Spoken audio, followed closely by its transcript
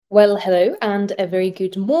Well, hello and a very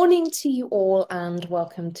good morning to you all, and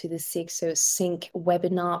welcome to the CIO Sync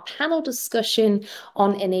webinar panel discussion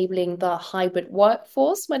on enabling the hybrid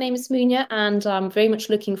workforce. My name is Mounia, and I'm very much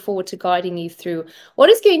looking forward to guiding you through what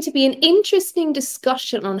is going to be an interesting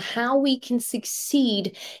discussion on how we can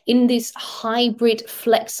succeed in this hybrid,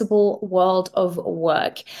 flexible world of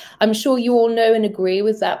work. I'm sure you all know and agree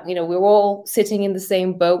with that. We're all sitting in the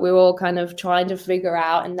same boat. We're all kind of trying to figure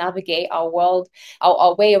out and navigate our world,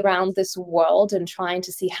 our way around this world, and trying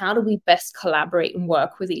to see how do we best collaborate and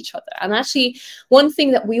work with each other. And actually, one thing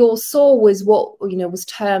that we all saw was what was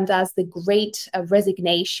termed as the Great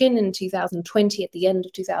Resignation in 2020, at the end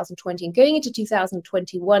of 2020 and going into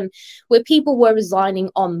 2021, where people were resigning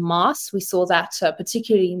en masse. We saw that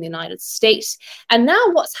particularly in the United States. And now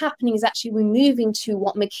what's happening is actually we're moving to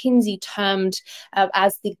what McKinsey termed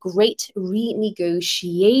as the Great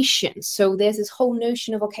Renegotiation. So there's this whole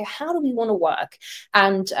notion of, okay, how do we want to work?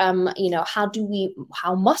 And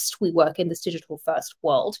how must we work in this digital first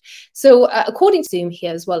world? So according to Zoom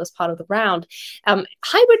here, as well as part of the round,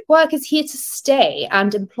 hybrid work is here to stay,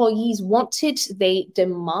 and employees want it, they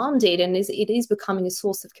demand it, and it is becoming a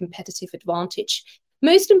source of competitive advantage.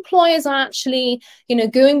 Most employers are actually,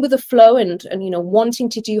 going with the flow and wanting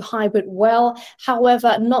to do hybrid well.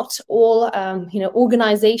 However, not all,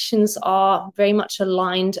 organizations are very much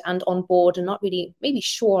aligned and on board and not really maybe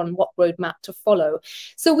sure on what roadmap to follow.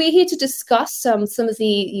 So we're here to discuss some of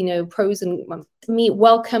the, pros and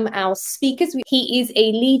welcome our speakers. He is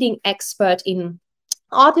a leading expert in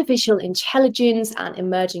artificial intelligence and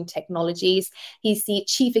emerging technologies. He's the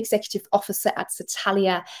Chief Executive Officer at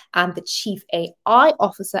Satalia and the Chief AI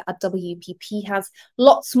Officer at WPP. He has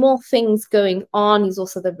lots more things going on. He's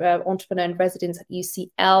also the entrepreneur in residence at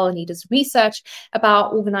UCL, and he does research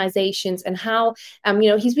about organizations and how,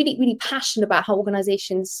 he's really, really passionate about how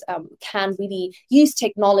organizations can really use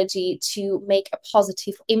technology to make a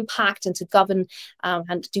positive impact and to govern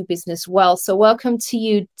and do business well. So welcome to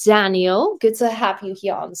you, Daniel. Good to have you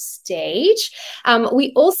here on stage.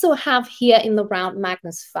 We also have here in the round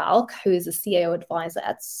Magnus Falk, who is a CIO Advisor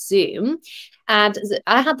at Zoom. And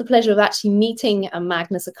I had the pleasure of actually meeting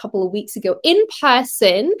Magnus a couple of weeks ago in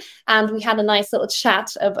person, and we had a nice little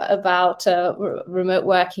chat about remote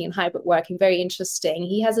working and hybrid working. Very interesting.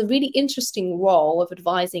 He has a really interesting role of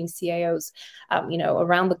advising CIOs,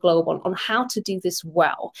 around the globe on how to do this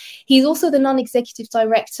well. He's also the non-executive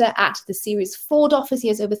director at the Series Ford office. He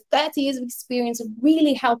has over 30 years of experience of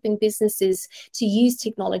really helping businesses to use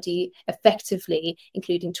technology effectively,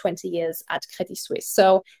 including 20 years at Credit Suisse.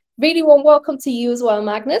 So really warm welcome to you as well,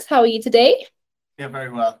 Magnus. How are you today? Yeah, very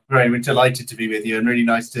well. We're delighted to be with you, and really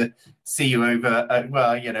nice to see you over,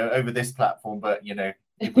 over this platform, but,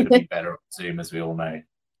 it would have been better on Zoom, as we all know.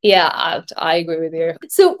 Yeah, I agree with you.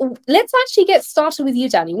 So let's actually get started with you,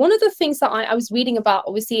 Danny. One of the things that I was reading about,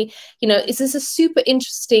 obviously, is this a super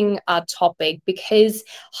interesting topic, because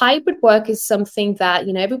hybrid work is something that,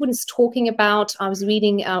 everyone's talking about. I was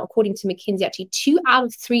reading, according to McKinsey, actually 2 out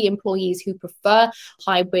of 3 employees who prefer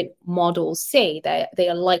hybrid models say that they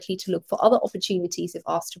are likely to look for other opportunities if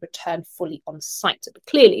asked to return fully on site. But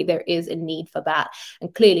clearly, there is a need for that.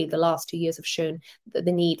 And clearly, the last 2 years have shown the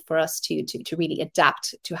need for us to really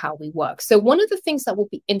adapt to how we work. So one of the things that will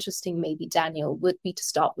be interesting, maybe, Daniel, would be to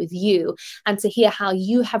start with you and to hear how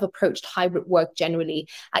you have approached hybrid work generally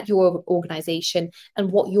at your organization and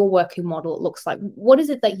what your working model looks like. What is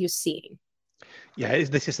it that you're seeing? Yeah,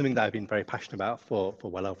 this is something that I've been very passionate about for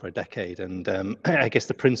well over a decade. And I guess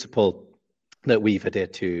the principle that we've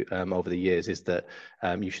adhered to over the years is that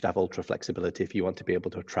you should have ultra flexibility if you want to be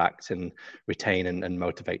able to attract and retain and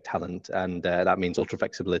motivate talent. And that means ultra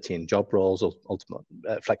flexibility in job roles, ultimate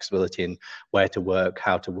flexibility in where to work,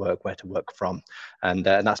 how to work, where to work from. And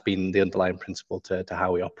that's been the underlying principle to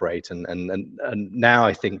how we operate. And now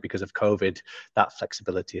I think because of COVID, that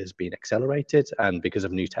flexibility has been accelerated. And because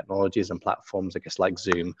of new technologies and platforms, I guess like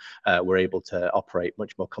Zoom, we're able to operate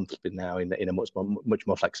much more comfortably now in a much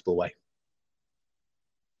more flexible way.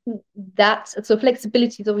 So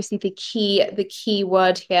flexibility is obviously the key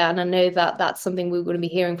word here, and I know that that's something we're going to be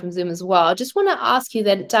hearing from Zoom as well. I just want to ask you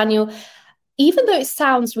then, Daniel, even though it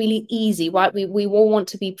sounds really easy, right? We all want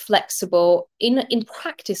to be flexible. In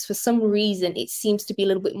practice, for some reason, it seems to be a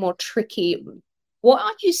little bit more tricky. What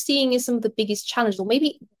are you seeing as some of the biggest challenges, or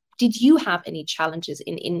maybe did you have any challenges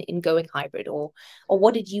in going hybrid, or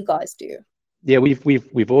what did you guys do? Yeah,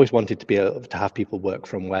 we've always wanted to be able to have people work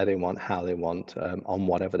from where they want, how they want, on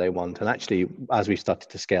whatever they want. And actually, as we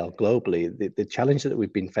started to scale globally, the challenge that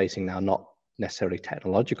we've been facing now, not necessarily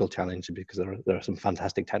technological challenges, because there are some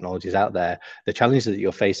fantastic technologies out there. The challenges that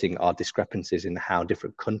you're facing are discrepancies in how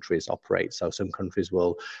different countries operate. So some countries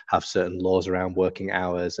will have certain laws around working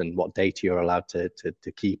hours and what data you're allowed to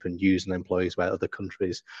keep and use on employees, where other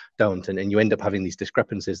countries don't. And you end up having these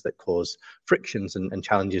discrepancies that cause frictions and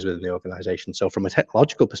challenges within the organization. So from a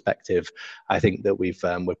technological perspective, I think that we've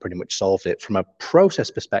pretty much solved it. From a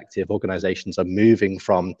process perspective, organizations are moving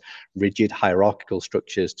from rigid hierarchical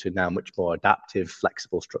structures to now much more adaptive,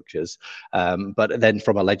 flexible structures. But then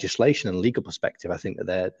from a legislation and legal perspective, I think that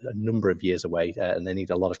they're a number of years away, and they need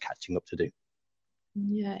a lot of catching up to do.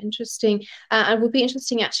 Yeah, interesting. And it would be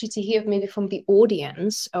interesting actually to hear maybe from the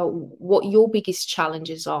audience what your biggest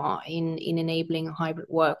challenges are in enabling a hybrid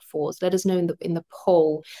workforce. Let us know in the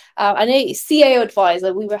poll. I know CIO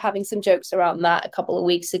Advisor, we were having some jokes around that a couple of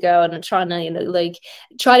weeks ago, and I'm trying to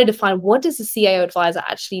try to define what does a CIO Advisor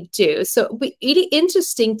actually do. So it'd be really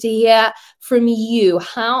interesting to hear from you.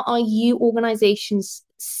 How are you organizations,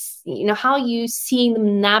 how are you seeing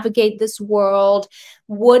them navigate this world?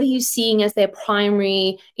 What are you seeing as their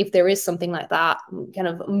primary, if there is something like that, kind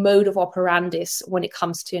of mode of operandis when it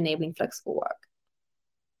comes to enabling flexible work?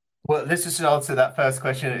 Well, let's just answer that first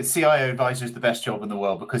question. CIO Advisor is the best job in the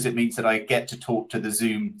world because it means that I get to talk to the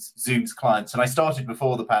Zoom's clients. And I started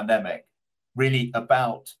before the pandemic, really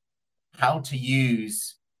about how to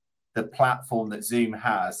use the platform that Zoom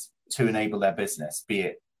has to enable their business, be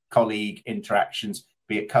it colleague interactions,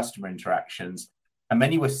 be it customer interactions. And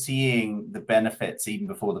many were seeing the benefits even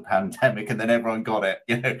before the pandemic, and then everyone got it,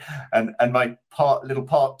 and my little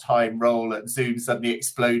part-time role at Zoom suddenly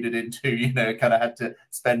exploded into, kind of had to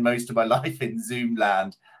spend most of my life in Zoom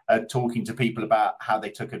land, talking to people about how they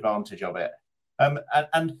took advantage of it.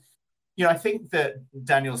 I think that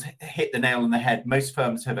Daniel's hit the nail on the head. Most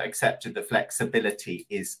firms have accepted that flexibility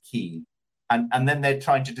is key. And then they're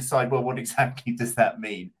trying to decide, well, what exactly does that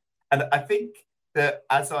mean? And I think that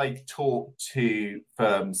as I talk to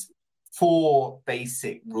firms, 4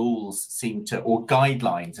 basic rules or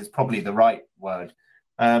guidelines is probably the right word.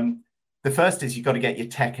 The first is you've got to get your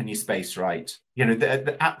tech and your space right.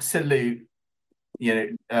 The absolute,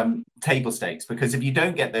 table stakes, because if you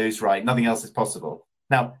don't get those right, nothing else is possible.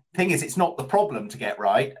 Now, the thing is, it's not the problem to get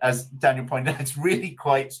right. As Daniel pointed out, it's really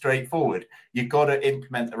quite straightforward. You've got to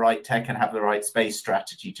implement the right tech and have the right space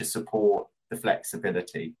strategy to support the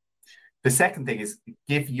flexibility. The second thing is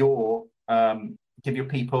give your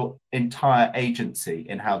people entire agency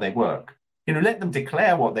in how they work. Let them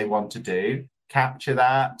declare what they want to do, capture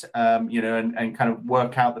that, and kind of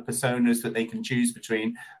work out the personas that they can choose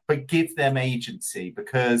between, but give them agency,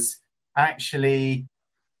 because actually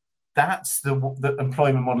that's the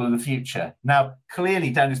employment model of the future. Now,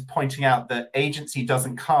 clearly, Dan is pointing out that agency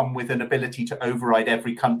doesn't come with an ability to override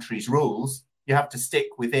every country's rules. You have to stick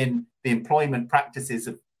within the employment practices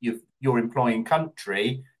of your employing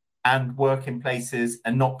country and work in places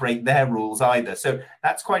and not break their rules either. So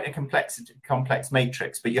that's quite a complex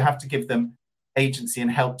matrix, but you have to give them agency and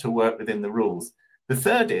help to work within the rules. The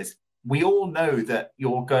third is, we all know that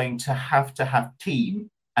you're going to have team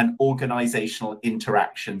and organizational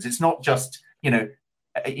interactions. It's not just,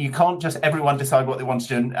 you can't just everyone decide what they want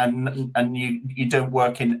to do and you don't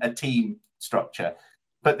work in a team structure.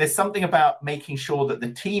 But there's something about making sure that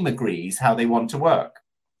the team agrees how they want to work.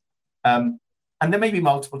 And there may be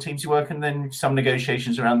multiple teams you work, and then some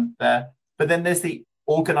negotiations around there. But then there's the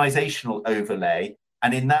organizational overlay.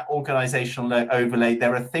 And in that organizational overlay,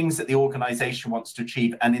 there are things that the organization wants to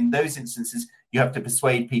achieve. And in those instances, you have to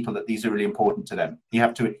persuade people that these are really important to them. You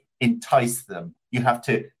have to entice them. You have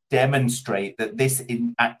to demonstrate that this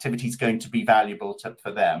activity is going to be valuable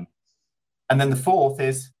for them. And then the fourth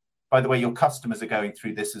is, by the way, your customers are going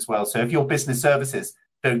through this as well. So if your business services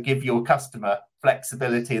don't give your customer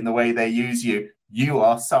flexibility in the way they use you, you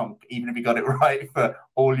are sunk, even if you got it right for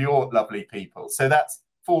all your lovely people. So that's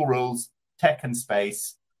 4 rules: tech and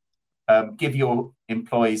space, give your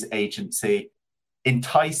employees agency,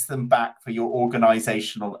 entice them back for your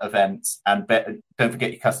organizational events, and don't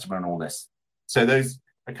forget your customer and all this. So those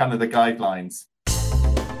are kind of the guidelines.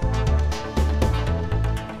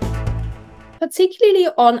 Particularly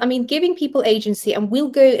on, giving people agency, and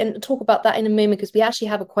we'll go and talk about that in a moment, because we actually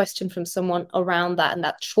have a question from someone around that and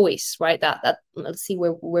that choice, right? That let's see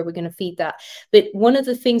where we're going to feed that. But one of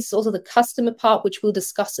the things is also the customer part, which we'll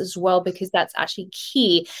discuss as well, because that's actually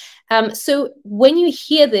key. So when you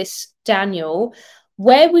hear this, Daniel,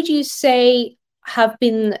 where would you say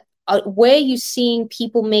where are you seeing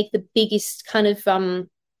people make the biggest kind of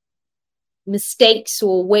mistakes,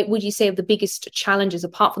 or what would you say are the biggest challenges,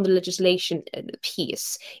 apart from the legislation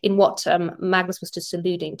piece, in what Magnus was just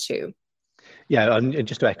alluding to? Yeah, and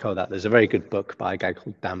just to echo that, there's a very good book by a guy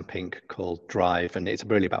called Dan Pink called Drive, and it's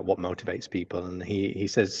really about what motivates people. And he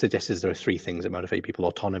suggests there are three things that motivate people: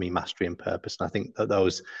 autonomy, mastery, and purpose. And I think that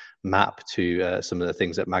those map to some of the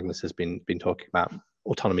things that Magnus has been talking about.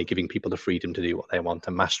 Autonomy, giving people the freedom to do what they want,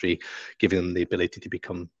 and mastery, giving them the ability to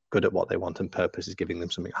become good at what they want, and purpose is giving them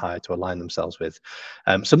something higher to align themselves with.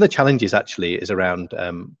 Some of the challenges actually is around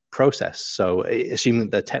process. So assuming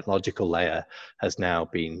that the technological layer has now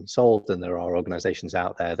been solved and there are organizations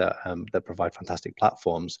out there that that provide fantastic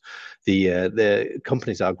platforms, the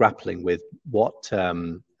companies are grappling with what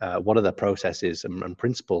are the processes and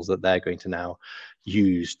principles that they're going to now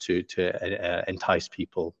use to entice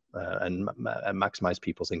people and maximize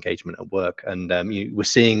people's engagement at work. And we're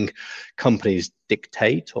seeing companies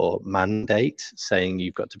dictate or mandate saying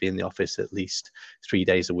you've got to be in the office at least 3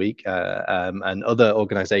 days a week, and other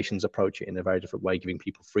organizations approach it in a very different way, giving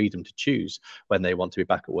people freedom to choose when they want to be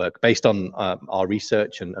back at work. Based on our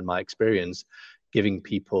research and my experience, giving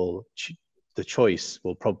people the choice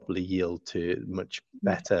will probably yield to much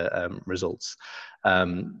better results.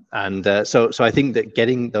 So I think that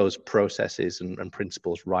getting those processes and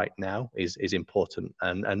principles right now is important.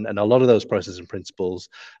 And a lot of those processes and principles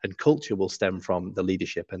and culture will stem from the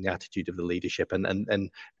leadership and the attitude of the leadership.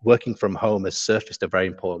 And working from home has surfaced a very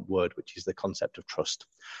important word, which is the concept of trust.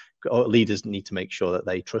 Leaders need to make sure that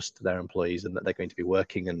they trust their employees and that they're going to be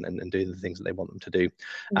working and doing the things that they want them to do.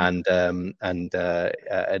 And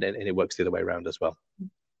it works the other way around as well.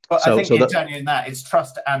 But I think, Daniel, in that it's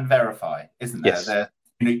trust and verify, isn't there?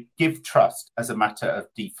 Yes. Give trust as a matter of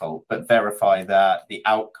default, but verify that the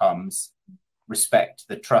outcomes respect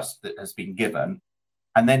the trust that has been given.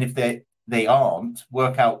 And then if they aren't,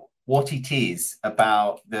 work out what it is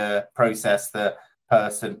about the process, the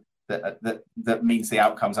person that means the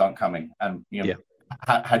outcomes aren't coming. And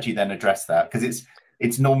how do you then address that? Because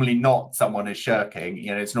it's normally not someone is shirking.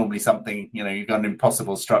 It's normally something, you've got an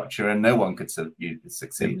impossible structure and no one could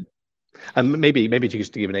succeed. And maybe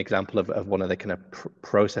just to give an example of one of the kind of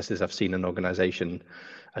processes I've seen an organization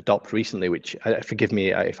adopt recently, which forgive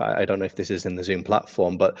me if I don't know if this is in the Zoom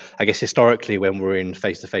platform, but I guess historically when we're in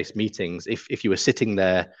face-to-face meetings, if you were sitting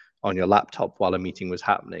there on your laptop while a meeting was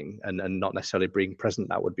happening and not necessarily being present,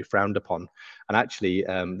 that would be frowned upon. And actually,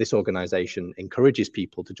 this organization encourages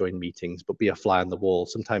people to join meetings, but be a fly on the wall.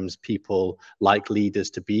 Sometimes people like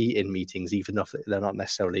leaders to be in meetings, even if they're not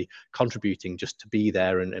necessarily contributing, just to be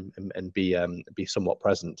there and be somewhat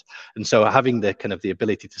present. And so having the kind of the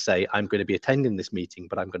ability to say, I'm going to be attending this meeting,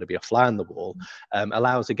 but I'm going to be a fly on the wall,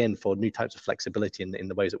 allows again for new types of flexibility in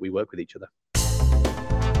the ways that we work with each other.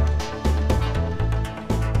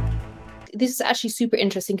 This is actually super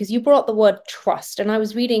interesting because you brought the word trust, and I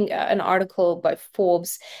was reading an article by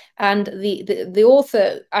Forbes, and the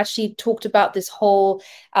author actually talked about this whole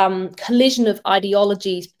collision of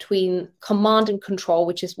ideologies between command and control,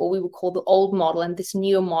 which is what we would call the old model, and this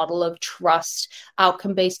new model of trust,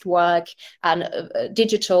 outcome-based work, and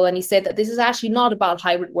digital. And he said that this is actually not about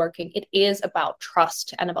hybrid working. It is about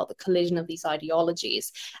trust and about the collision of these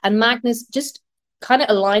ideologies. And Magnus, just kind of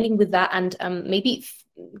aligning with that and maybe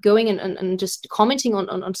going and just commenting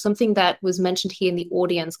on something that was mentioned here in the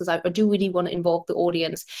audience, because I do really want to involve the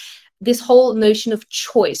audience. This whole notion of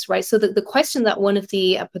choice, right? So the question that one of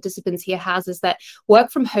the participants here has is that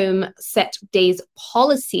work from home set days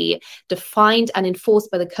policy defined and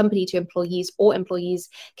enforced by the company to employees, or employees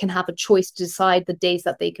can have a choice to decide the days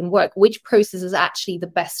that they can work. Which process is actually the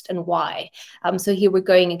best and why? So here we're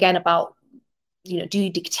going again about, do you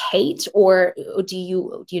dictate or do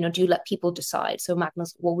you let people decide? So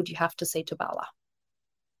Magnus, what would you have to say to Bala?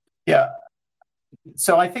 Yeah.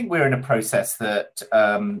 So I think we're in a process that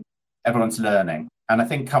everyone's learning. And I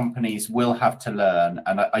think companies will have to learn.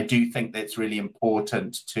 And I do think that it's really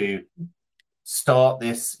important to start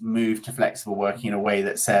this move to flexible working in a way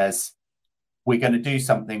that says, we're going to do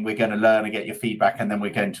something, we're going to learn and get your feedback, and then we're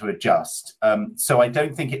going to adjust. So I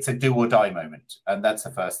don't think it's a do or die moment. And that's the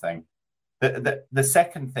first thing. The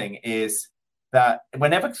second thing is that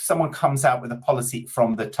whenever someone comes out with a policy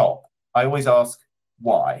from the top, I always ask,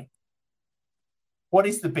 why? What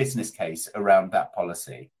is the business case around that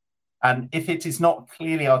policy? And if it is not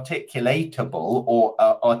clearly articulatable or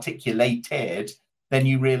articulated, then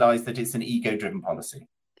you realize that it's an ego-driven policy.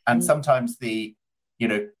 And sometimes you've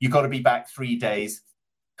got to be back 3 days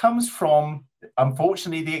comes from,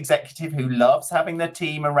 unfortunately, the executive who loves having their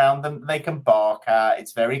team around them they can bark at.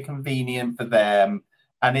 It's very convenient for them.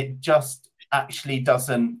 And it just actually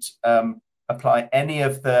doesn't apply any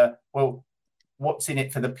of the, well, what's in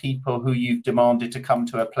it for the people who you've demanded to come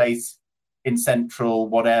to a place in central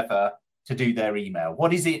whatever to do their email?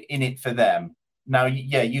 What is it in it for them? Now,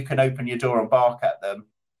 yeah, you can open your door and bark at them,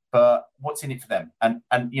 but what's in it for them? And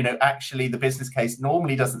actually the business case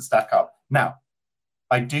normally doesn't stack up. Now,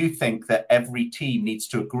 I do think that every team needs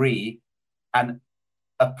to agree an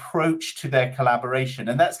approach to their collaboration,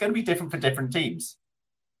 and that's going to be different for different teams.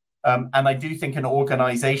 And I do think an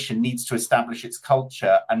organization needs to establish its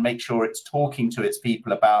culture and make sure it's talking to its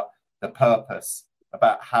people about the purpose,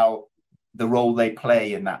 about how the role they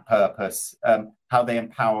play in that purpose, how they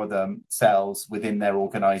empower themselves within their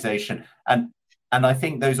organization. And I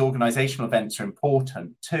think those organizational events are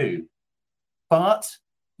important too. But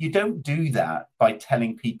you don't do that by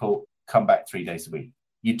telling people, come back 3 days a week.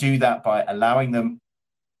 You do that by allowing them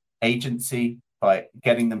agency, by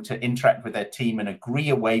getting them to interact with their team and agree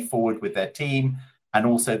a way forward with their team, and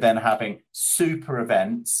also then having super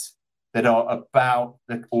events that are about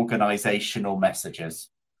the organizational messages.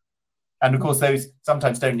 And of course, those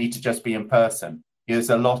sometimes don't need to just be in person. There's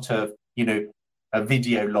a lot of, a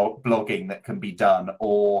video blogging that can be done,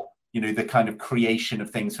 or, the kind of creation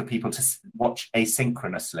of things for people to watch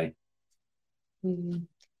asynchronously. Mm-hmm.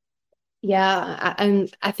 Yeah,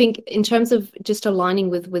 and I think in terms of just aligning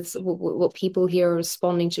with what people here are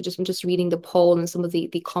responding to, I'm just reading the poll and some of the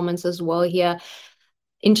comments as well here.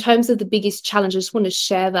 In terms of the biggest challenge, I just want to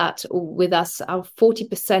share that with us.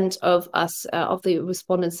 40% of us, of the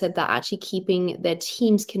respondents, said that actually keeping their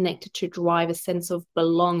teams connected to drive a sense of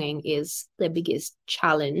belonging is their biggest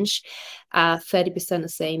challenge. 30% are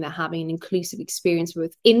saying that having an inclusive experience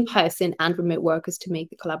with in-person and remote workers to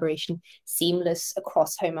make the collaboration seamless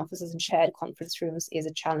across home offices and shared conference rooms is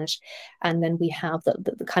a challenge. And then we have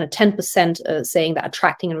the kind of 10% saying that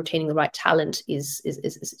attracting and retaining the right talent is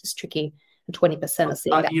tricky. 20% are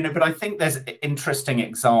seeing that. But I think there's interesting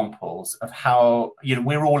examples of how,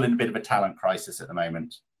 we're all in a bit of a talent crisis at the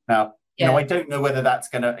moment. Now, I don't know whether that's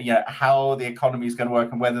going to, how the economy is going to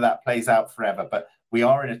work and whether that plays out forever, but we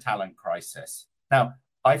are in a talent crisis. Now,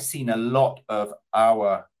 I've seen a lot of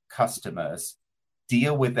our customers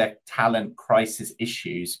deal with their talent crisis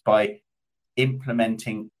issues by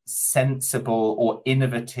implementing sensible or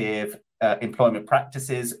innovative employment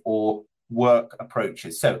practices or work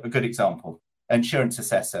approaches. So a good example, insurance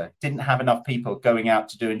assessor didn't have enough people going out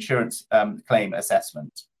to do insurance claim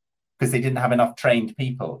assessment because they didn't have enough trained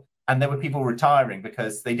people. And there were people retiring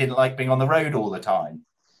because they didn't like being on the road all the time.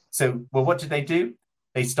 So, well, what did they do?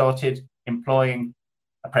 They started employing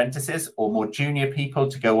apprentices or more junior people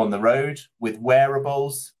to go on the road with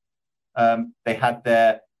wearables. They had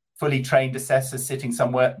their fully trained assessors sitting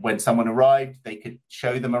somewhere. When someone arrived, they could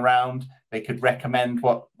show them around. They could recommend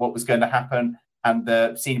what was going to happen. And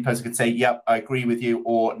the senior person could say, yep, I agree with you,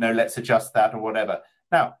 or no, let's adjust that, or whatever.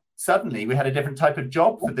 Now, suddenly we had a different type of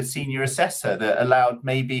job for the senior assessor that allowed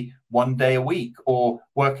maybe 1 day a week, or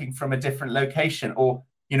working from a different location, or,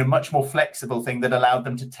 much more flexible thing that allowed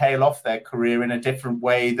them to tail off their career in a different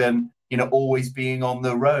way than, always being on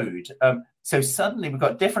the road. So suddenly we've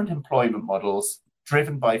got different employment models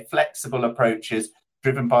driven by flexible approaches,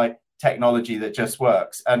 driven by technology that just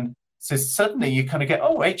works. And so suddenly you kind of get,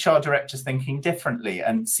 HR directors thinking differently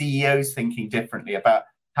and CEOs thinking differently about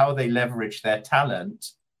how they leverage their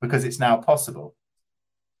talent because it's now possible.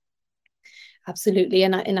 Absolutely.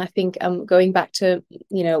 And I think going back to,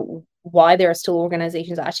 why there are still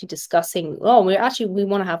organizations actually discussing, we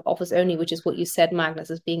want to have office only, which is what you said, Magnus,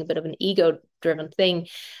 as being a bit of an ego-driven thing.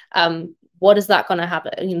 What is that going to have?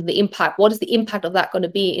 The impact? What is the impact of that going to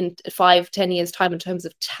be in 5-10 years' time in terms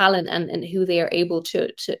of talent and who they are able to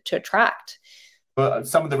attract? Well,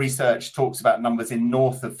 some of the research talks about numbers in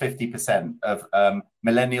north of 50% of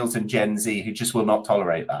millennials and Gen Z who just will not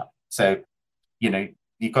tolerate that. So,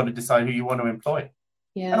 you've got to decide who you want to employ.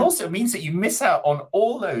 Yeah. And also it means that you miss out on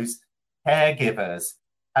all those caregivers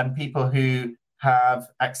and people who have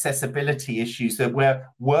accessibility issues that were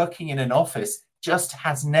working in an office just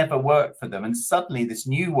has never worked for them. And suddenly this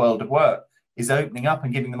new world of work is opening up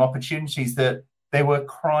and giving them opportunities that they were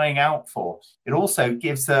crying out for. It also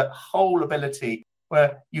gives a whole ability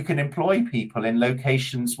where you can employ people in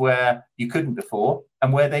locations where you couldn't before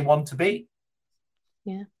and where they want to be.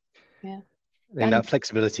 Yeah, yeah. I think that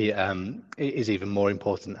flexibility is even more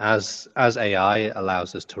important as AI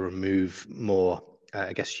allows us to remove more,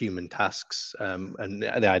 human tasks. And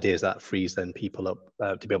the idea is that frees then people up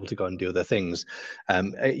to be able to go and do other things.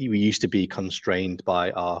 We used to be constrained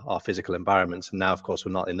by our physical environments. And now, of course,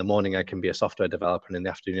 we're not. In the morning, I can be a software developer, and in the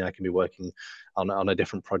afternoon, I can be working on a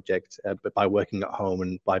different project. But by working at home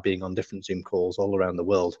and by being on different Zoom calls all around the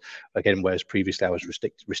world, again, whereas previously I was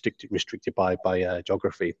restricted by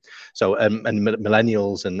geography. So, and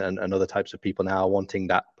millennials and other types of people now are wanting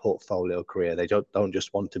that portfolio career. They don't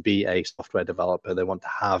just want to be a software developer. They want to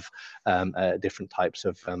have different types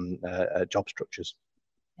of job structures.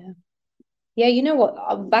 Yeah. Yeah, you know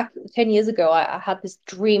what? Back 10 years ago, I had this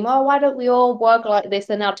dream. Oh, why don't we all work like this?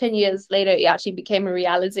 And now 10 years later, it actually became a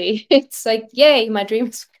reality. It's like, yay, my dream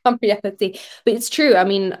has become reality. But it's true. I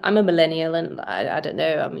mean, I'm a millennial, and I don't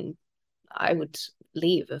know. I mean, I would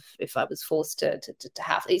leave if I was forced to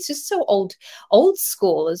have. It's just so old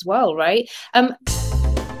school as well, right?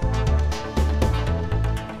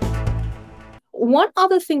 One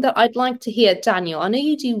other thing that I'd like to hear, Daniel, I know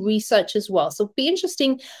you do research as well, so it'd be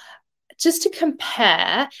interesting just to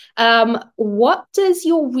compare, what does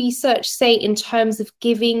your research say in terms of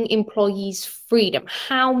giving employees freedom?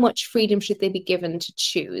 How much freedom should they be given to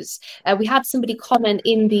choose? We had somebody comment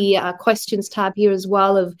in the questions tab here as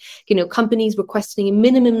well of, companies requesting a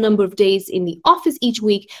minimum number of days in the office each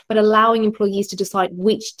week, but allowing employees to decide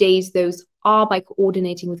which days those are by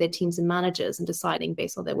coordinating with their teams and managers and deciding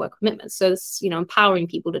based on their work commitments. So it's, empowering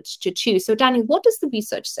people to choose. So Daniel, what does the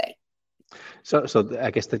research say? So I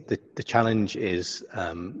guess the challenge is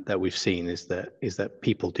that we've seen is that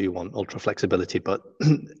people do want ultra flexibility, but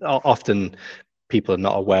often people are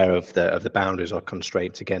not aware of the boundaries or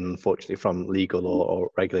constraints. Again, unfortunately, from legal or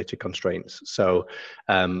regulatory constraints. So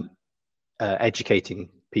educating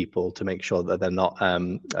people to make sure that they're not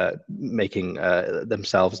making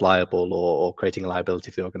themselves liable or creating a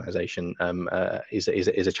liability for the organisation is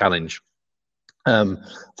a challenge.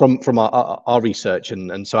 From our research,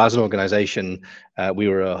 and so as an organization, we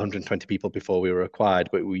were 120 people before we were acquired,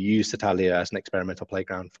 but we used Italia as an experimental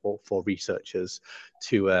playground for researchers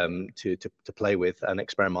to play with and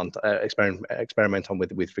experiment on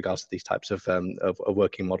with regards to these types of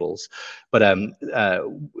working models. But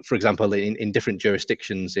for example, in different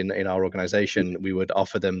jurisdictions in our organization, we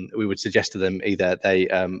would suggest to them either they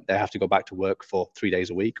have to go back to work for 3 days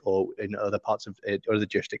a week, or in other parts of other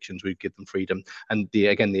jurisdictions, we'd give them freedom. And the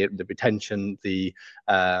retention, the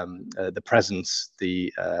presence,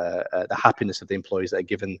 the happiness of the employees that are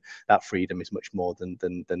given that freedom is much more than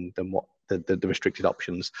what the restricted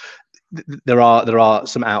options. There are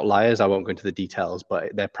some outliers. I won't go into the details,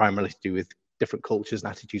 but they're primarily to do with different cultures and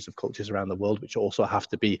attitudes of cultures around the world, which also have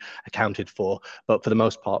to be accounted for. But for the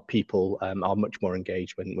most part, people are much more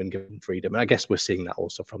engaged when given freedom. And I guess we're seeing that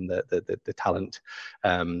also from the talent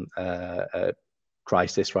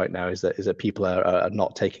crisis right now, is that people are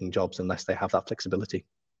not taking jobs unless they have that flexibility.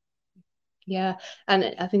 Yeah,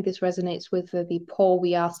 and I think this resonates with the poll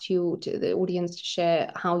we asked the audience to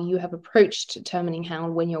share how you have approached determining how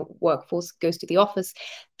and when your workforce goes to the office.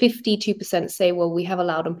 52% say, well, we have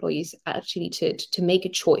allowed employees actually to make a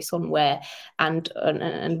choice on where and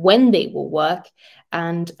when they will work,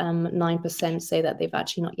 and 9% say that they've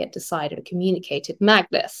actually not yet decided or communicated.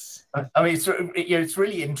 Magnus? I mean, it's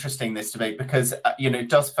really interesting, this debate, because it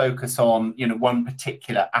does focus on one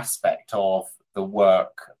particular aspect of the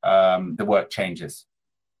work changes.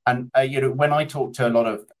 And when I talk to a lot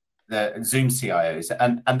of the Zoom CIOs,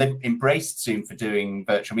 and they've embraced Zoom for doing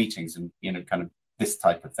virtual meetings and kind of this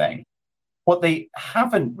type of thing, what they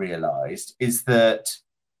haven't realized is that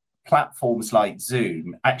platforms like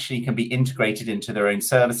Zoom actually can be integrated into their own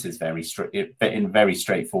services in a very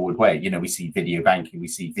straightforward way. We see video banking, we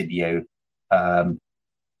see video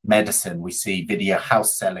medicine, we see video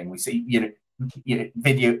house selling, we see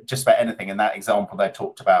video, just about anything. In that example, they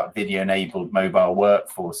talked about video-enabled mobile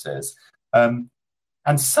workforces, and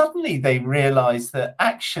suddenly they realize that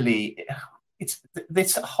actually it's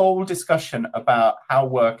this whole discussion about how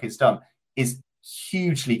work is done is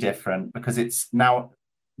hugely different, because it's now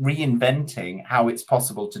reinventing how it's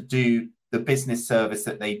possible to do the business service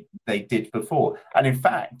that they did before. And in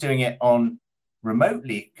fact, doing it on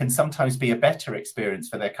remotely can sometimes be a better experience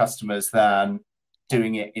for their customers than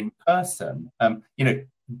doing it in person.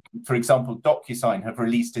 For example, DocuSign have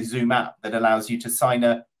released a Zoom app that allows you to sign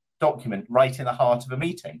a document right in the heart of a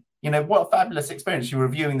meeting. What a fabulous experience. You're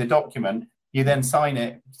reviewing the document, you then sign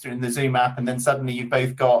it in the Zoom app, and then suddenly you've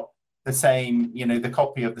both got the same, the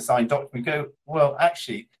copy of the signed document. Go, well,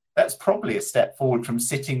 actually, that's probably a step forward from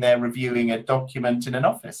sitting there reviewing a document in an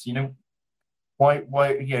office. Why,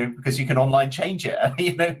 because you can online change it,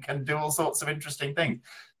 can do all sorts of interesting things.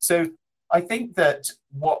 So I think that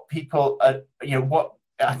what people are,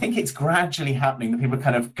 I think it's gradually happening, that people are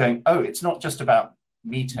kind of going, oh, it's not just about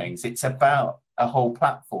meetings, it's about a whole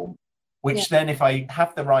platform, which then if I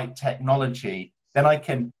have the right technology, then I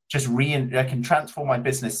can just I can transform my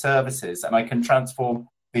business services, and I can transform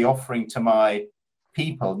the offering to my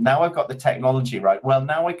people. Now I've got the technology right. Well,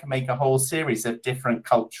 now I can make a whole series of different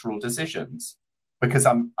cultural decisions, because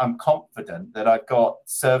I'm confident that I've got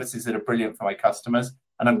services that are brilliant for my customers,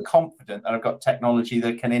 And I'm confident that I've got technology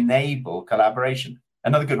that can enable collaboration.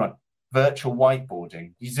 Another good one, virtual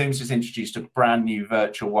whiteboarding. Zoom's just introduced a brand new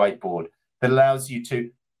virtual whiteboard that allows you to,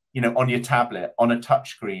 on your tablet, on a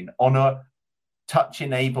touchscreen, on a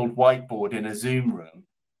touch-enabled whiteboard in a Zoom room,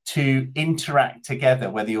 to interact together,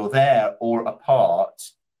 whether you're there or apart,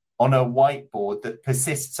 on a whiteboard that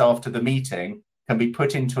persists after the meeting, can be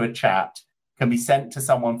put into a chat, can be sent to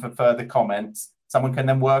someone for further comments. Someone can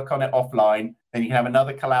then work on it offline. Then you can have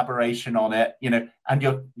another collaboration on it, and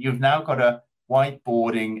you've now got a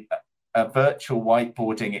virtual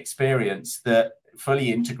whiteboarding experience that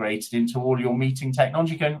fully integrated into all your meeting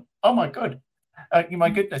technology. Going, oh my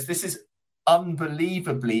goodness, this is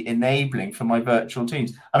unbelievably enabling for my virtual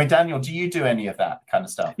teams. I mean, Daniel, do you do any of that kind of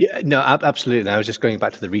stuff? Yeah, no, absolutely. I was just going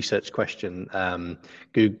back to the research question.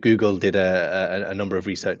 Google did a number of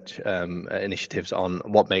research initiatives on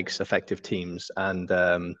what makes effective teams, and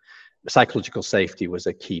psychological safety was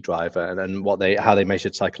a key driver. And how they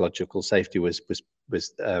measured psychological safety was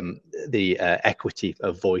the equity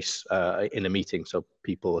of voice in a meeting, so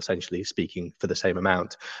people essentially speaking for the same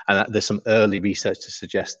amount. And there's some early research to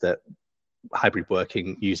suggest that hybrid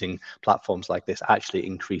working using platforms like this actually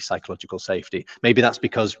increase psychological safety. Maybe that's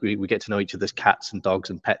because we get to know each other's cats and dogs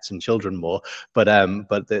and pets and children more, but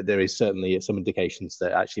there is certainly some indications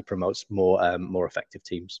that actually promotes more effective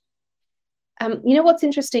teams. What's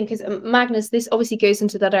interesting, because Magnus, this obviously goes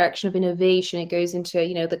into the direction of innovation. It goes into,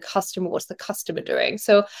 the customer, what's the customer doing?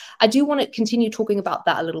 So I do want to continue talking about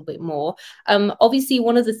that a little bit more. Obviously,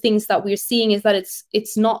 one of the things that we're seeing is that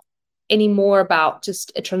it's not anymore about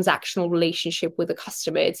just a transactional relationship with a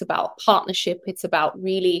customer. It's about partnership. It's about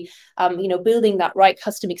really, building that right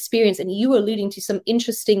customer experience. And you were alluding to some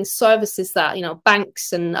interesting services that,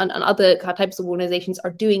 banks and other types of organizations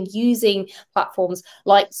are doing using platforms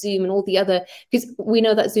like Zoom and all the other, because we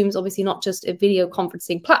know that Zoom is obviously not just a video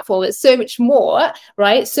conferencing platform. It's so much more,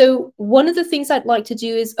 right? So one of the things I'd like to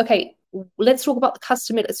do is, okay, let's talk about the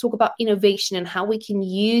customer. Let's talk about innovation and how we can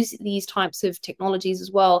use these types of technologies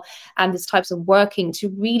as well, and these types of working to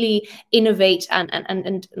really innovate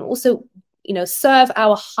and also, serve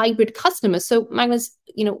our hybrid customers. So Magnus,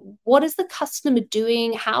 what is the customer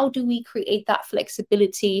doing? How do we create that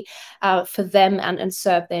flexibility for them and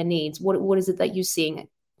serve their needs? What is it that you're seeing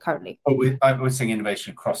currently? We're seeing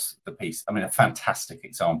innovation across the piece. I mean, a fantastic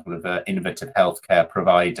example of an innovative healthcare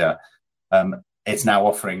provider. It's now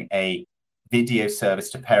offering a video service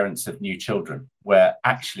to parents of new children, where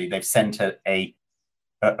actually they've sent a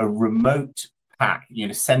remote pack,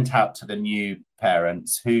 sent out to the new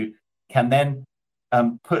parents, who can then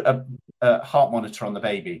put a heart monitor on the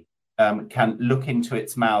baby, can look into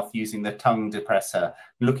its mouth using the tongue depressor,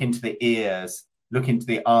 look into the ears, look into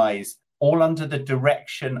the eyes, all under the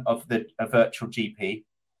direction of a virtual GP,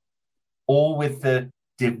 all with the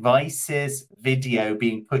devices video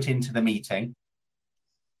being put into the meeting,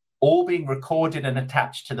 all being recorded and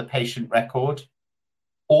attached to the patient record,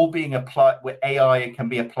 all being applied where AI can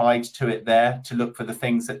be applied to it there to look for the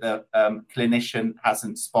things that the clinician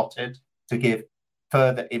hasn't spotted, to give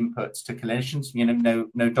further inputs to clinicians.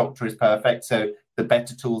 No doctor is perfect, so the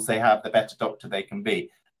better tools they have, the better doctor they can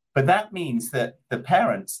be. But that means that the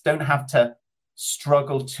parents don't have to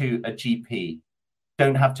struggle to a GP,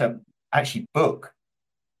 don't have to actually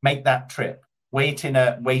make that trip, wait in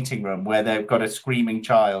a waiting room where they've got a screaming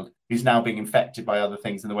child who's now being infected by other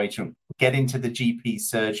things in the waiting room, get into the GP's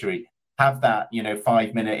surgery, have that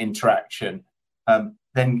 5-minute interaction,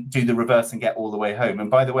 then do the reverse and get all the way home. And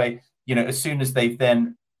by the way, as soon as they've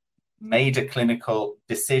then made a clinical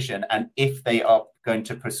decision, and if they are going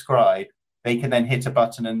to prescribe, they can then hit a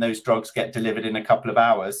button and those drugs get delivered in a couple of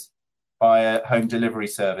hours by a home delivery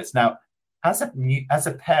service. Now, as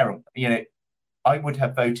a parent, I would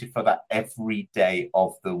have voted for that every day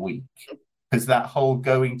of the week, because that whole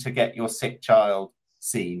going to get your sick child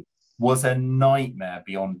seen was a nightmare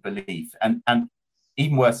beyond belief. And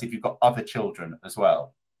even worse if you've got other children as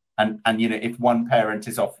well. And if one parent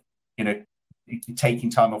is off, taking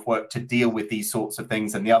time off work to deal with these sorts of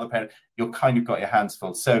things, and the other parent, you're kind of got your hands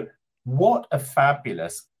full. So what a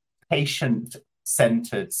fabulous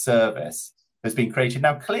patient-centered service has been created.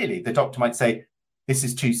 Now, clearly, the doctor might say, this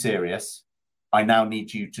is too serious. I now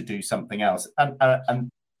need you to do something else.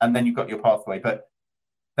 And then you've got your pathway. But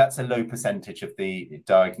that's a low percentage of the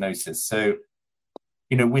diagnosis. So,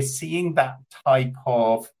 we're seeing that type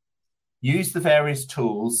of use the various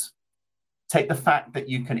tools, take the fact that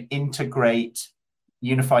you can integrate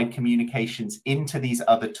unified communications into these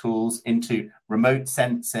other tools, into remote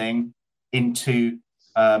sensing, into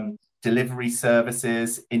delivery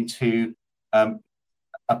services, into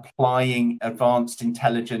applying advanced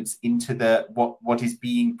intelligence into what is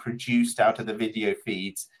being produced out of the video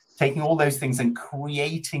feeds, taking all those things and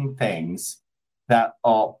creating things that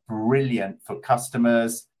are brilliant for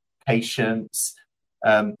customers, patients,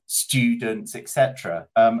 students, etc.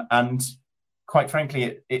 And quite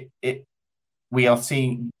frankly, we are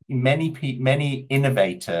seeing many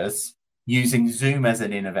innovators using Zoom as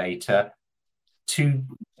an innovator to,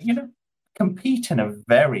 compete in a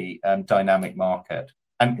very dynamic market.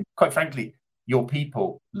 And quite frankly, your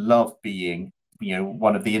people love being,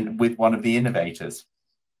 one of the innovators.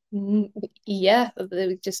 Yeah,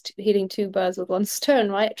 they're just hitting two birds with one stone,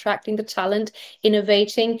 right? Attracting the talent,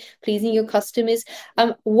 innovating, pleasing your customers.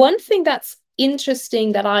 One thing that's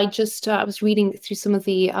interesting that I just was reading through some of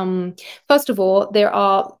the first of all, there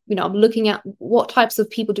are, I'm looking at what types of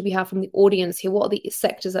people do we have from the audience here, what are the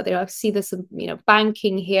sectors that there are. I see there's some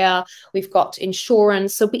banking here, we've got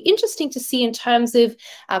insurance, so it'd be interesting to see in terms of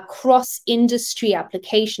cross-industry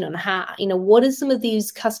application on how, what are some of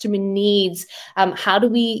these customer needs, how do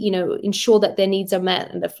we ensure that their needs are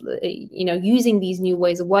met, and using these new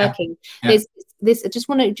ways of working. There's this, I just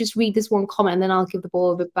want to read this one comment, and then I'll give the ball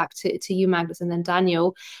over back to you, Magnus, and then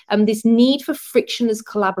Daniel. This need for frictionless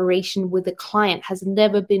collaboration with the client has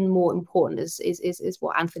never been more important, is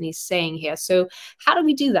what Anthony's saying here. So how do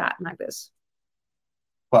we do that, Magnus?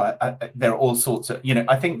 Well, there are all sorts of,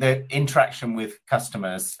 I think the interaction with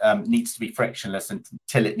customers needs to be frictionless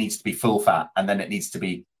until it needs to be full fat, and then it needs to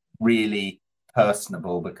be really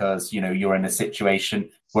personable, because, you're in a situation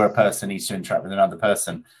where a person needs to interact with another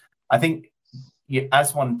person. I think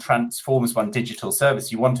as one transforms one digital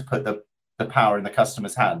service, you want to put the power in the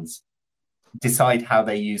customer's hands, decide how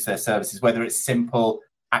they use their services, whether it's simple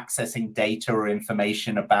accessing data or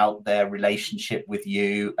information about their relationship with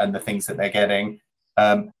you and the things that they're getting,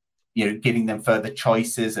 giving them further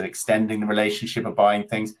choices and extending the relationship or buying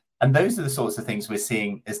things. And those are the sorts of things we're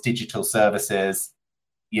seeing as digital services,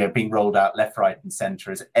 being rolled out left, right, and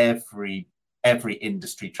center, as every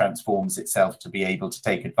industry transforms itself to be able to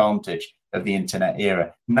take advantage of the internet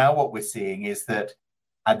era. Now what we're seeing is that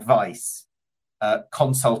advice,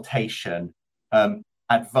 consultation,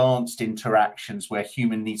 advanced interactions where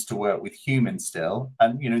human needs to work with human still,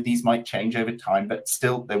 and these might change over time, but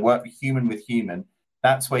still they work human with human.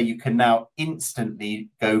 That's where you can now instantly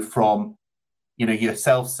go from, you're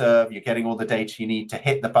self-serve, you're getting all the data you need to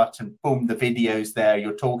hit the button, boom, the video's there,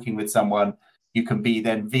 you're talking with someone. You can be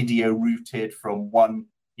then video routed from one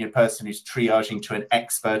person who's triaging to an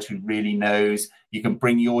expert who really knows. You can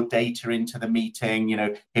bring your data into the meeting,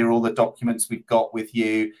 here are all the documents we've got with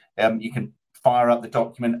you. You can fire up the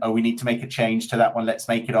document. Oh, we need to make a change to that one. Let's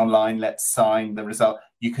make it online. Let's sign the result.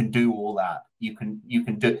 You can do all that. You can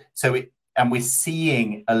do so. And we're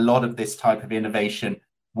seeing a lot of this type of innovation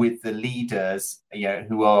with the leaders,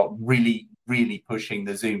 who are really, really pushing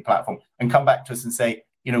the Zoom platform and come back to us and say,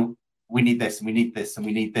 we need this, and we need this, and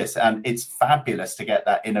we need this. And it's fabulous to get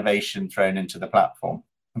that innovation thrown into the platform.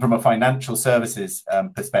 And from a financial services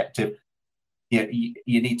perspective, you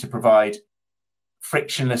need to provide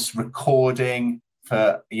frictionless recording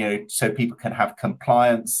for, so people can have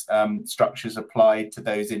compliance structures applied to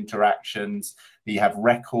those interactions, that you have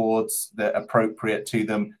records that are appropriate to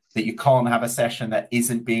them, that you can't have a session that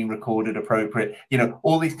isn't being recorded appropriate.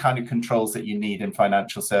 All these kind of controls that you need in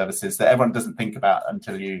financial services that everyone doesn't think about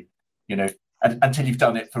until until you've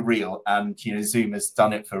done it for real. And Zoom has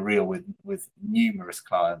done it for real with numerous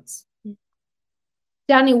clients.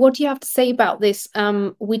 Daniel, what do you have to say about this?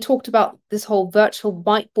 We talked about this whole virtual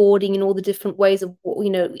whiteboarding and all the different ways of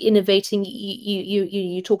innovating.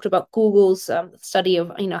 You talked about Google's study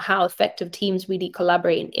of how effective teams really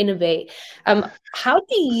collaborate and innovate. How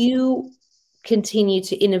do you continue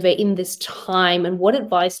to innovate in this time, and what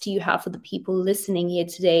advice do you have for the people listening here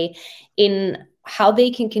today in how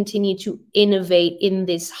they can continue to innovate in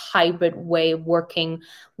this hybrid way of working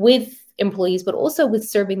with employees, but also with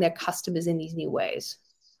serving their customers in these new ways?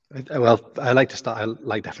 Well, I like to start, I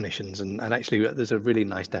like definitions, and actually there's a really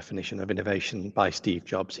nice definition of innovation by Steve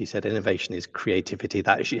Jobs. He said innovation is creativity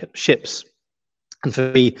that ships. And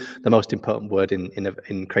for me, the most important word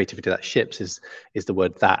in creativity that ships is the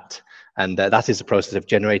word that. And that is the process of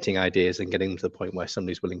generating ideas and getting them to the point where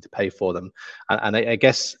somebody's willing to pay for them. And I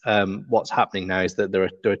guess what's happening now is that there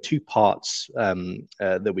are two parts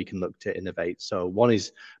that we can look to innovate. So one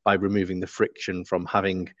is by removing the friction from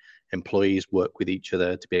having employees work with each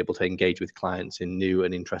other to be able to engage with clients in new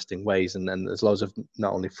and interesting ways. And then there's loads of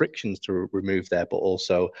not only frictions to remove there, but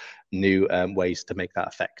also new ways to make that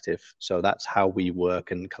effective. So that's how we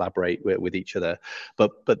work and collaborate with each other.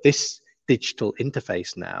 But this digital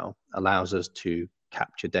interface now allows us to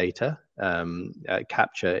capture data,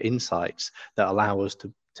 capture insights that allow us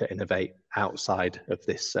to innovate outside of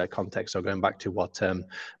this context. So going back to what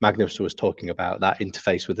Magnus was talking about, that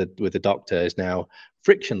interface with the doctor is now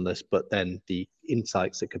frictionless, but then the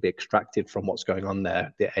insights that could be extracted from what's going on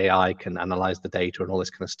there, the AI can analyze the data and all this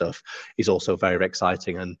kind of stuff, is also very, very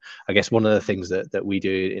exciting. And I guess one of the things that we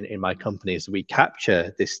do in my company is we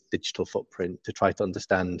capture this digital footprint to try to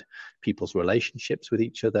understand people's relationships with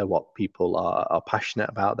each other, what people are passionate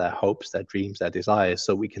about, their hopes, their dreams, their desires,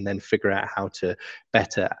 so we can then figure out how to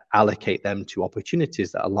better allocate them to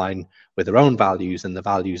opportunities that align with their own values and the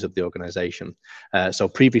values of the organization. So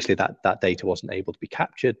previously that data wasn't able to be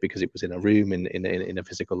captured because it was in a room in a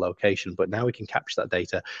physical location, but now we can capture that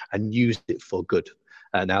data and use it for good.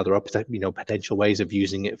 Now there are potential ways of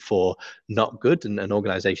using it for not good, and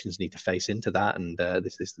organizations need to face into that, and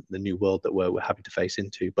this is the new world that we're having to face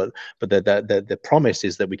into. But the promise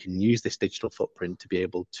is that we can use this digital footprint to be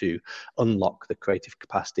able to unlock the creative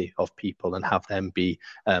capacity of people and have them be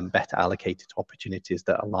better allocated to opportunities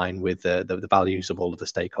that align with the values of all of the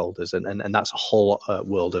stakeholders, and that's a whole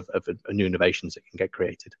world of new innovations that can get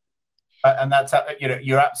created. And that's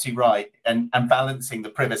you're absolutely right, and balancing the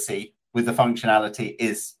privacy with the functionality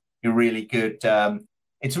is a really good.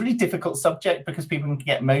 It's a really difficult subject because people can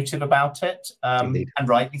get emotive about it, and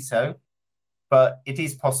rightly so. But it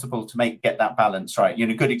is possible to get that balance right.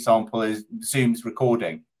 A good example is Zoom's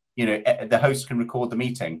recording. The host can record the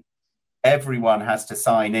meeting. Everyone has to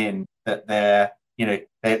sign in that they're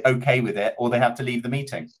okay with it, or they have to leave the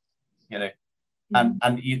meeting. And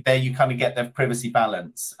there you kind of get the privacy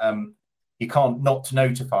balance. You can't not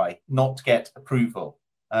notify, not get approval.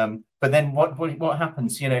 But then what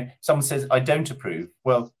happens? Someone says, I don't approve.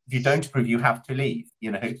 Well, if you don't approve, you have to leave,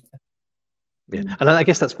 Yeah. And I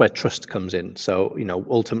guess that's where trust comes in. So,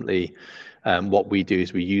 ultimately, what we do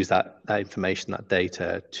is we use that information, that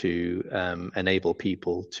data, to enable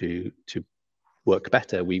people to work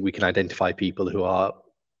better. We can identify people who are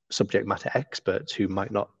subject matter experts who might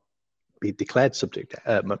not be declared subject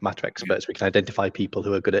matter experts. We can identify people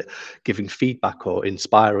who are good at giving feedback or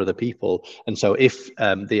inspire other people. And so if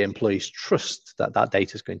the employees trust that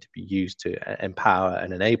data is going to be used to empower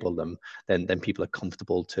and enable them, then people are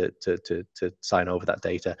comfortable to sign over that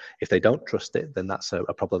data. If they don't trust it, then that's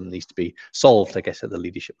a problem that needs to be solved, I guess, at the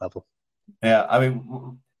leadership level. Yeah, I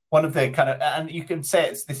mean, one of the kind of, and you can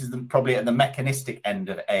say this is probably at the mechanistic end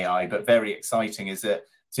of AI, but very exciting, is that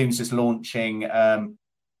Zoom's just launching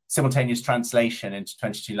simultaneous translation into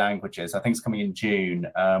 22 languages. I think it's coming in June,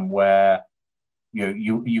 where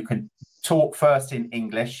you can talk first in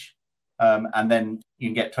English, and then you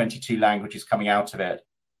can get 22 languages coming out of it.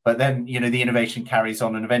 But then the innovation carries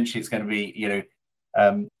on, and eventually it's going to be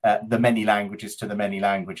the many languages to the many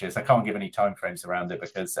languages. I can't give any timeframes around it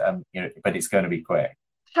because but it's going to be quick.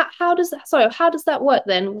 How does that work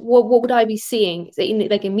then? What would I be seeing? Is it in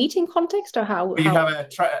like a meeting context, or how? You have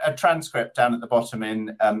a transcript down at the bottom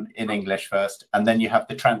in English first, and then you have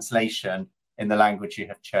the translation in the language you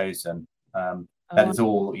have chosen. That is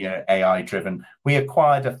all AI driven. We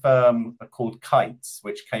acquired a firm called Kites,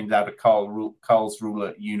 which came out of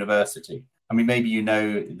Karlsruhe University. I mean, maybe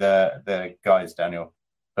the guys, Daniel,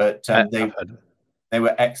 but they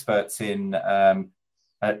were experts in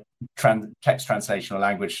text translation or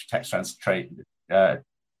language text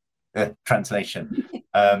translation.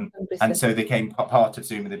 And so they came part of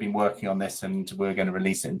Zoom, and they've been working on this, and we're going to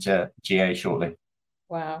release it into GA shortly.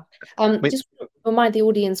 Wow. Just remind the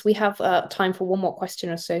audience, we have time for one more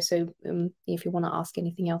question or so. So if you want to ask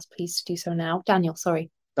anything else, please do so now. Daniel,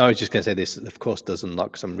 sorry. I was just going to say this, of course, does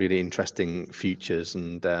unlock some really interesting features.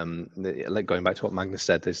 And going back to what Magnus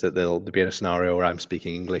said, is that there'll be a scenario where I'm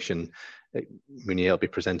speaking English and Mounia will be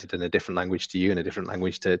presented in a different language to you and a different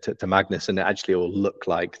language to Magnus, and it actually will look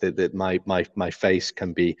like that my face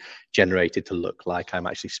can be generated to look like I'm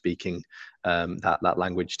actually speaking that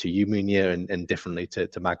language to you, Mounia, and differently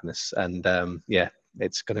to Magnus. And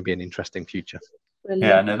it's going to be an interesting future. Brilliant.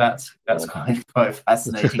 Yeah, no, that's quite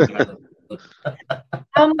fascinating.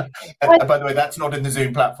 By the way, that's not in the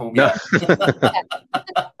Zoom platform yet.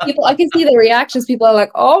 People, I can see the reactions. People are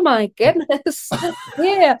like, "Oh my goodness!"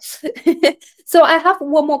 Yeah. So I have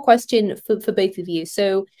one more question for both of you.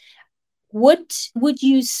 So, what would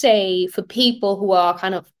you say for people who are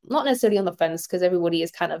kind of not necessarily on the fence, because everybody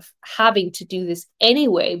is kind of having to do this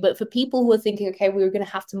anyway, but for people who are thinking, okay, we're going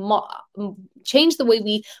to have to change the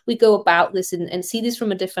way we go about this and see this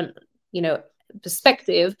from a different,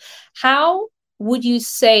 perspective, how would you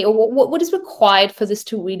say, or what is required for this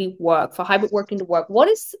to really work, for hybrid working to work? What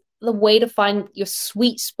is the way to find your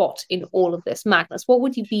sweet spot in all of this? Magnus, what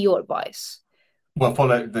would be your advice? Well,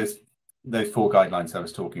 follow this. those 4 guidelines I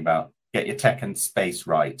was talking about. Get your tech and space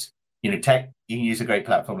right. Tech, you can use a great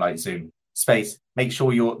platform like Zoom. Space, make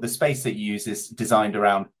sure the space that you use is designed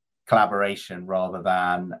around collaboration rather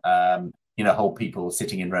than whole people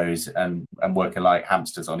sitting in rows and working like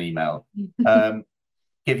hamsters on email.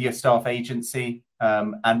 Give your staff agency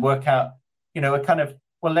and work out, a kind of,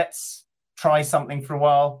 well, let's try something for a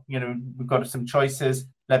while. We've got some choices,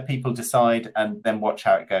 let people decide and then watch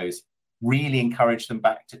how it goes. Really encourage them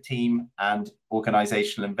back to team and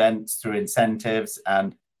organizational events through incentives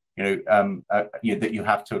and, that you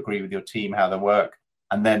have to agree with your team how they work,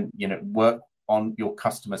 and then, work on your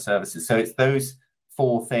customer services. So it's those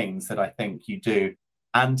 4 things that I think you do,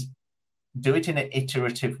 and do it in an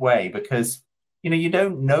iterative way, because you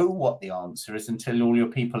don't know what the answer is until all your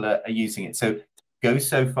people are using it. So go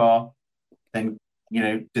so far, then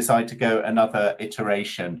decide to go another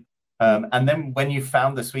iteration, and then when you've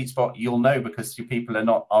found the sweet spot, you'll know, because your people are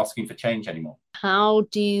not asking for change anymore. How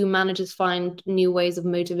do managers find new ways of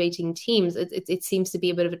motivating teams? It seems to be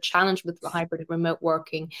a bit of a challenge with the hybrid and remote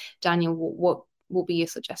working. Daniel, what will be your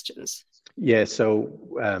suggestions? Yeah, so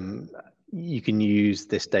you can use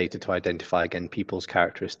this data to identify, again, people's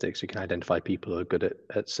characteristics. You can identify people who are good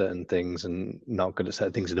at certain things and not good at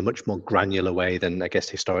certain things in a much more granular way than, I guess,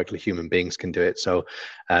 historically human beings can do it. So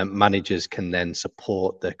managers can then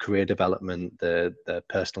support the career development, the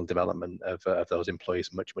personal development of those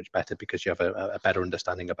employees much better, because you have a better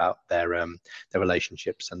understanding about their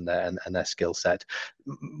relationships and their skill set.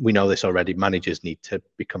 We know this already. Managers need to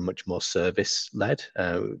become much more service-led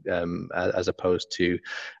as opposed to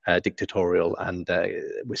dictatorial. And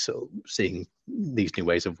we're sort of seeing these new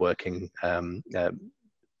ways of working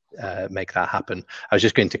make that happen. I was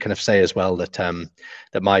just going to kind of say as well that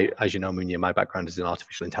as you know, Mounia, my background is in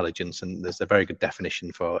artificial intelligence, and there's a very good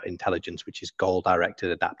definition for intelligence, which is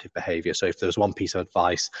goal-directed adaptive behavior. So if there's one piece of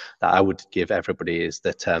advice that I would give everybody is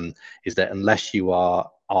that unless you are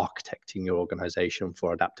architecting your organization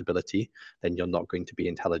for adaptability, then you're not going to be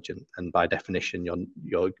intelligent, and by definition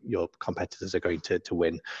your competitors are going to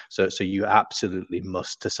win. So you absolutely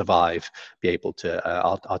must, to survive, be able to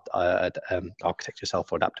architect yourself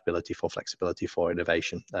for adaptability, for flexibility, for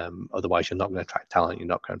innovation. Otherwise you're not going to attract talent, you're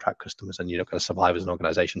not going to attract customers, and you're not going to survive as an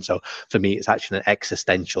organization. So for me, it's actually an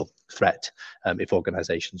existential threat if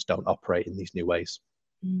organizations don't operate in these new ways.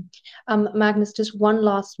 Magnus, just one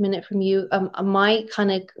last minute from you. My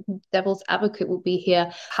kind of devil's advocate would be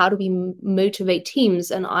here. How do we motivate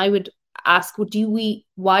teams? And I would ask,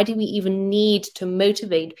 why do we even need to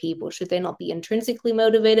motivate people? Should they not be intrinsically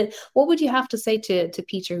motivated? What would you have to say to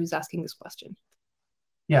Peter, who's asking this question?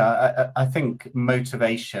 Yeah, I think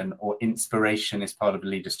motivation or inspiration is part of a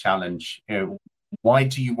leader's challenge. Why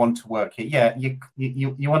do you want to work here? Yeah,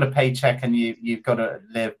 you want a paycheck and you've got to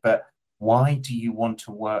live, but why do you want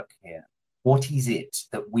to work here? What is it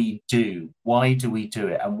that we do? Why do we do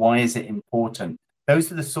it? And why is it important?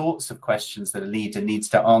 Those are the sorts of questions that a leader needs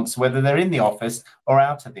to answer, whether they're in the office or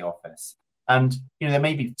out of the office. And there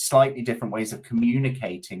may be slightly different ways of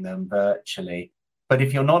communicating them virtually. But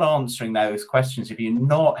if you're not answering those questions, if you're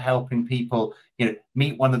not helping people,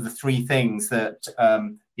 meet one of the 3 things that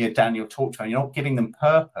Daniel talked about, you're not giving them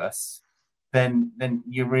purpose, then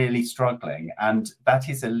you're really struggling. And that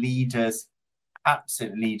is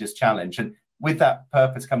absolute leader's challenge. And with that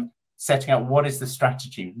purpose comes setting out what is the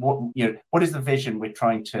strategy, what is the vision we're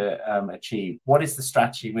trying to achieve, what is the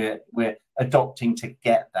strategy we're adopting to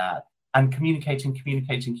get that, and communicating.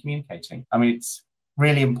 I mean, it's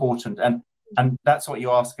really important. And that's what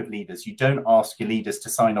you ask of leaders. You don't ask your leaders to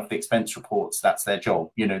sign off the expense reports. That's their job.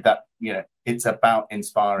 It's about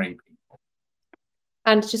inspiring people.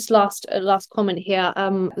 And just last comment here,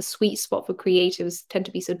 the sweet spot for creatives tend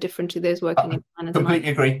to be so different to those working in finance.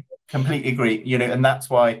 Completely agree. And that's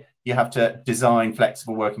why you have to design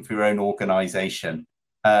flexible working for your own organization.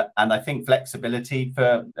 And I think flexibility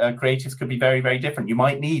for creatives could be very, very different. You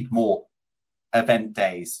might need more event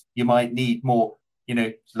days. You might need more,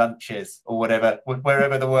 lunches or whatever,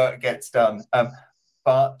 wherever the work gets done.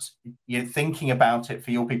 But thinking about it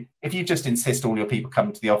for your people, if you just insist all your people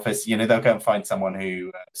come to the office, they'll go and find someone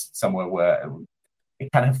who somewhere where they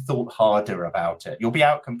kind of thought harder about it. You'll be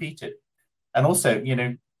outcompeted. And also,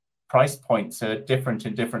 price points are different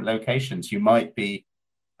in different locations. You might be,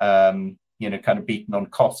 kind of beaten on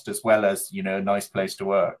cost as well as, a nice place to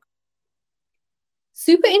work.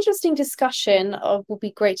 Super interesting discussion. Will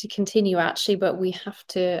be great to continue actually, but we have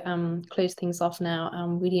to close things off now.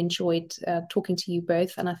 Really enjoyed talking to you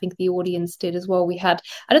both, and I think the audience did as well. I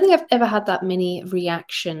don't think I've ever had that many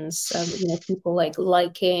reactions. People like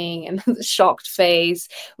liking and the shocked face.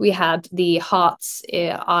 We had the hearts,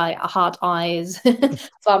 heart eyes,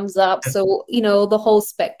 thumbs up. So the whole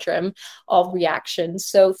spectrum of reactions.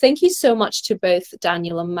 So thank you so much to both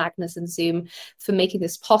Daniel and Magnus and Zoom for making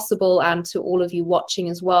this possible, and to all of you watching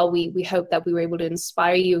as well. We hope that we were able to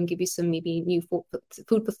inspire you and give you some maybe new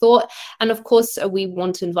food for thought. And of course, we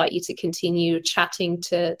want to invite you to continue chatting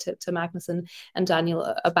to Magnus and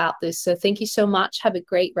Daniel about this. So thank you so much. Have a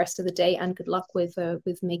great rest of the day, and good luck with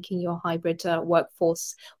making your hybrid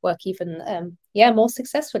workforce work even more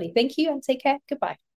successfully. Thank you, and take care. Goodbye.